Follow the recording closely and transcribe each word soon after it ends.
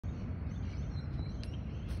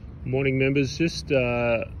Morning members, just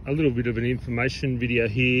a little bit of an information video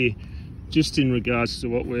here just in regards to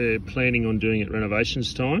what we're planning on doing at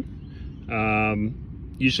renovations time.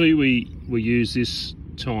 Usually we use this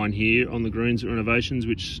tine here on the greens at renovations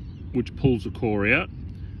which pulls the core out,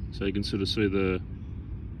 so you can sort of see the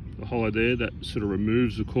hollow there that sort of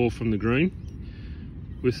removes the core from the green.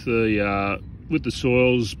 With the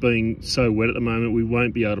soils being so wet at the moment, we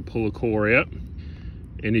won't be able to pull a core out.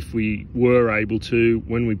 And if we were able to,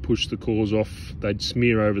 when we push the cores off, they'd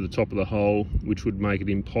smear over the top of the hole, which would make it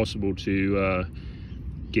impossible to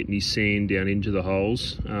get any sand down into the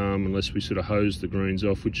holes unless we sort of hose the greens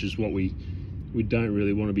off, which is what we don't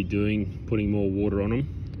really want to be doing, putting more water on them.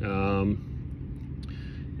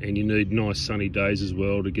 And you need nice sunny days as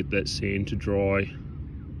well to get that sand to dry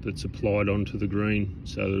that's applied onto the green,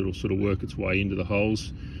 so that it'll sort of work its way into the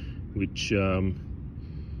holes, which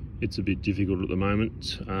it's a bit difficult at the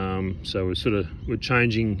moment. So we're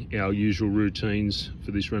changing our usual routines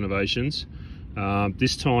for this renovations.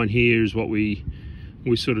 This tine here is what we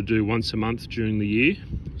sort of do once a month during the year,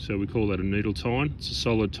 so we call that a needle tine. It's a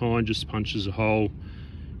solid tine, just punches a hole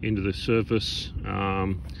into the surface,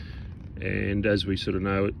 and as we sort of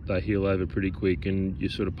know it, they heal over pretty quick, and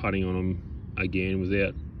you're sort of putting on them again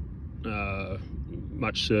without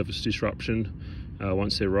much surface disruption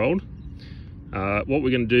once they're rolled. What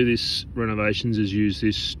we're going to do this renovations is use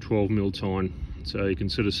this 12mm tine. So you can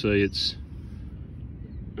sort of see it's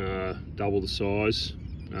double the size.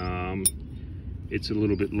 It's a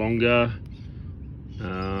little bit longer,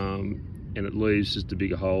 and it leaves just a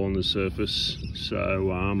bigger hole on the surface,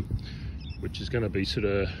 so which is going to be sort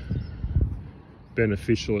of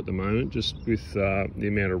beneficial at the moment, just with the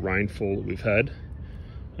amount of rainfall that we've had,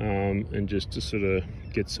 and just to sort of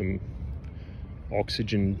get some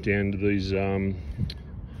oxygen down to these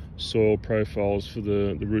soil profiles for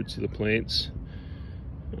the roots of the plants.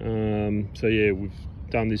 So yeah, we've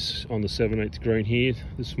done this on the 17th green here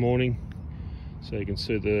this morning, so you can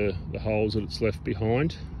see the holes that it's left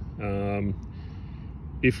behind.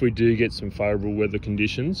 If we do get some favourable weather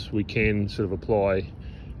conditions, we can sort of apply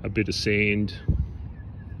a bit of sand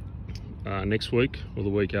next week or the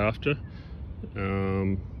week after,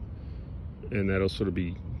 and that'll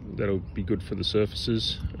be good for the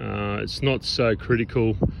surfaces. It's not so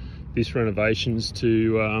critical this renovations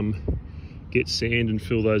to get sand and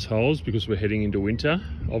fill those holes, because we're heading into winter.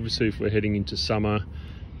 Obviously if we're heading into summer,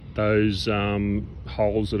 those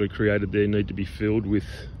holes that are created there need to be filled with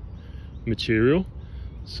material,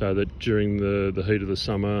 so that during the heat of the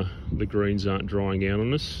summer the greens aren't drying out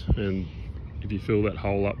on us. And if you fill that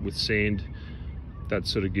hole up with sand, that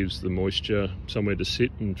sort of gives the moisture somewhere to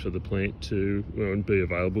sit and for the plant to, and be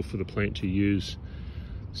available for the plant to use.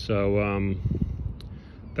 So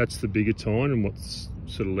that's the bigger tine and what's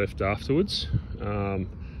sort of left afterwards. On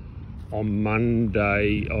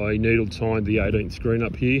Monday I needle tined the 18th green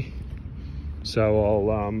up here, so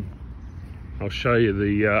I'll show you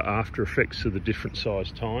the after effects of the different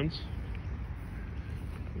size tines.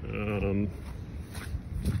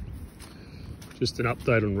 Just an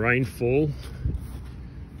update on rainfall.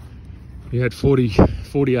 We had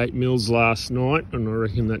 48 mils last night, and I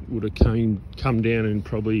reckon that would have come down in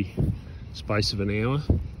probably space of an hour.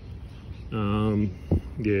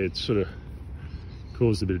 Yeah, it sort of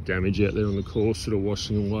caused a bit of damage out there on the course, sort of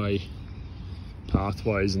washing away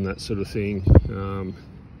pathways and that sort of thing.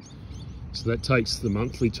 So that takes the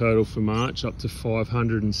monthly total for March up to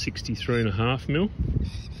 563.5 mil.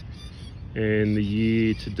 And the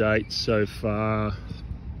year to date so far, I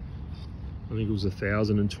think it was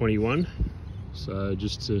 1,021. So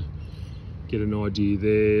just to get an idea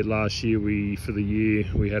there, last year for the year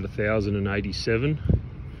we had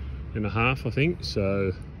 1,087.5, I think.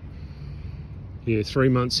 So yeah, 3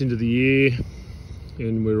 months into the year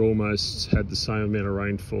and we're almost had the same amount of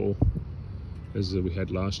rainfall as we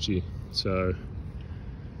had last year. So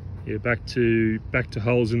yeah, back to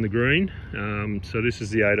holes in the green. So this is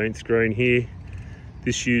the 18th green here.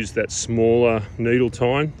 This used that smaller needle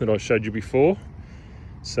tine that I showed you before.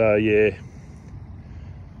 So yeah,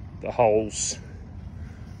 the holes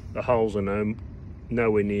are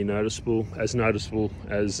nowhere near as noticeable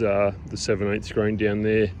as the 17th green down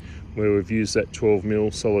there, where we've used that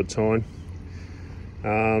 12mm solid tine.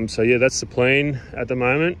 So yeah, that's the plan at the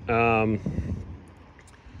moment.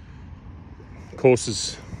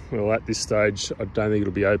 Courses, well, at this stage I don't think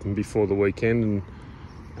it'll be open before the weekend, and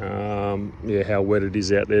yeah, how wet it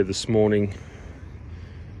is out there this morning.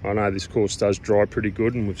 I know this course does dry pretty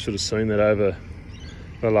good, and we've sort of seen that over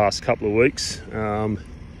the last couple of weeks. Yeah,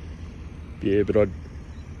 but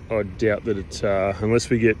I doubt that it, unless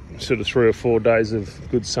we get sort of 3 or 4 days of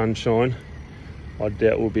good sunshine, I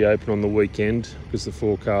doubt we'll be open on the weekend because the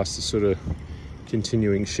forecast is sort of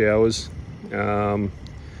continuing showers.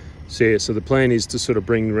 So the plan is to sort of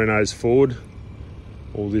bring renos forward,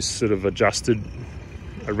 all this sort of adjusted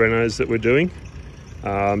renos that we're doing.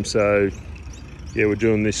 So yeah, we're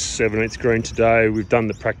doing this 7/8 green today. We've done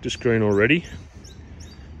the practice green already.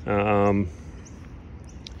 So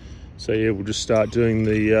yeah, we'll just start doing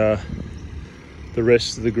the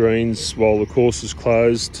rest of the greens while the course is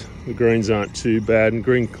closed. The greens aren't too bad, and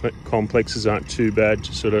green complexes aren't too bad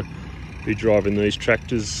to sort of be driving these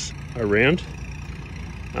tractors around.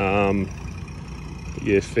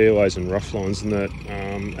 Yeah, fairways and rough lines and that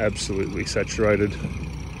absolutely saturated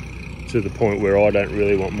to the point where I don't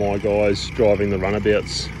really want my guys driving the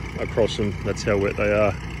runabouts across them. That's how wet they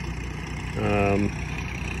are.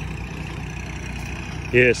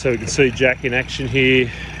 Yeah, so we can see Jack in action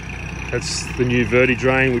here. That's the new Verti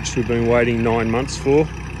drain, which we've been waiting 9 months for.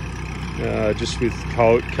 Just with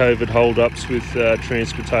COVID hold-ups with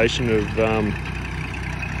transportation of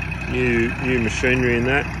new machinery and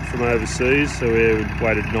that from overseas. So we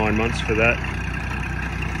waited 9 months for that.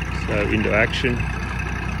 So into action.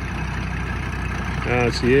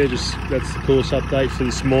 So yeah, that's the course update for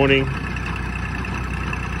this morning.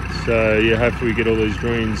 So yeah, hopefully we get all these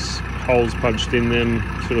greens holes punched in them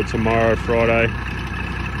sort of tomorrow, Friday.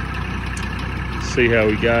 See how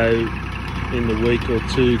we go in the week or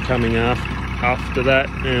two coming after that,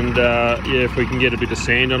 and yeah, if we can get a bit of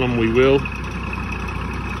sand on them, we will.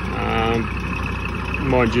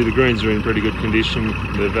 Mind you, the greens are in pretty good condition.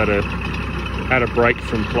 They've had a break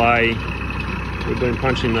from play. We've been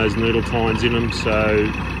punching those needle tines in them, so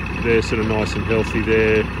they're sort of nice and healthy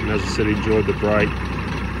there. And as I said, enjoyed the break.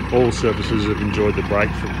 All surfaces have enjoyed the break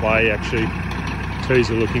from play, actually. Tees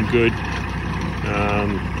are looking good.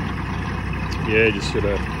 Yeah, just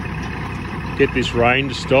gotta get this rain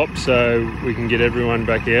to stop so we can get everyone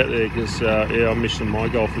back out there, because yeah, I'm missing my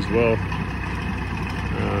golf as well.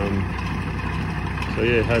 So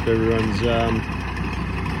yeah, hope everyone's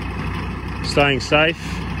staying safe,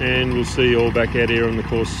 and we'll see you all back out here on the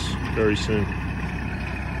course very soon.